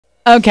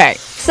Okay,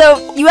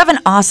 so you have an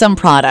awesome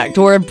product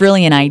or a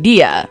brilliant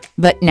idea,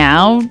 but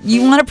now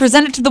you want to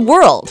present it to the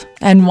world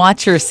and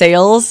watch your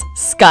sales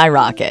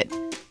skyrocket.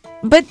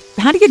 But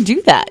how do you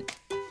do that?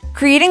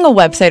 Creating a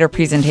website or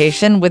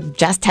presentation with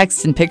just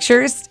text and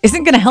pictures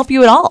isn't going to help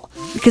you at all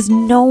because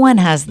no one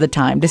has the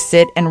time to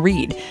sit and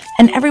read,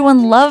 and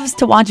everyone loves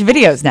to watch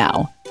videos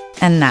now.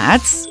 And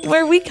that's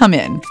where we come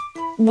in.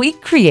 We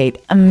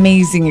create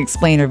amazing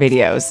explainer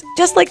videos,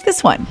 just like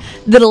this one,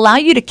 that allow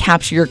you to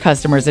capture your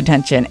customer's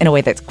attention in a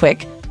way that's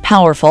quick,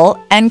 powerful,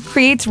 and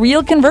creates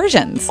real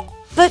conversions.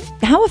 But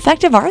how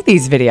effective are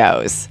these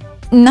videos?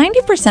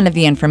 90% of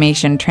the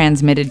information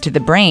transmitted to the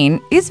brain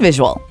is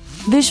visual.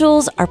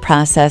 Visuals are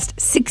processed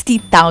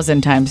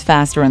 60,000 times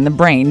faster in the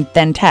brain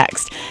than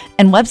text,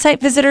 and website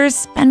visitors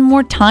spend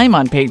more time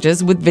on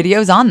pages with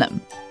videos on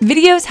them.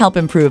 Videos help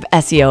improve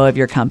SEO of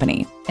your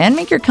company and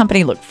make your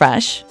company look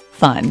fresh,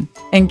 fun,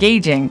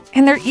 engaging,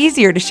 and they're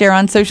easier to share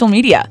on social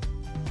media.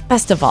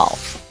 Best of all,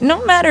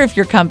 no matter if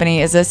your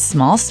company is a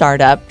small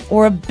startup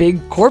or a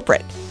big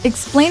corporate,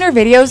 explainer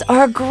videos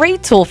are a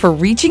great tool for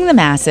reaching the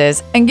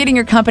masses and getting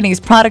your company's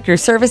product or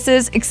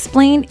services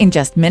explained in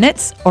just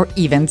minutes or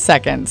even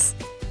seconds.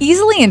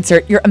 Easily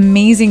insert your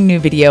amazing new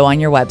video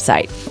on your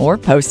website, or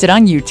post it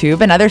on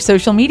YouTube and other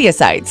social media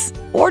sites,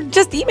 or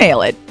just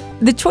email it.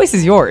 The choice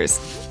is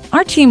yours.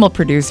 Our team will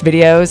produce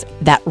videos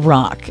that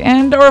rock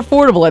and are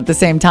affordable at the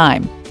same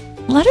time.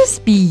 Let us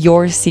be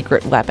your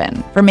secret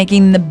weapon for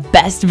making the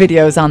best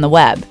videos on the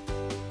web.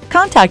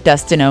 Contact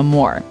us to know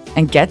more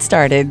and get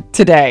started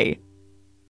today.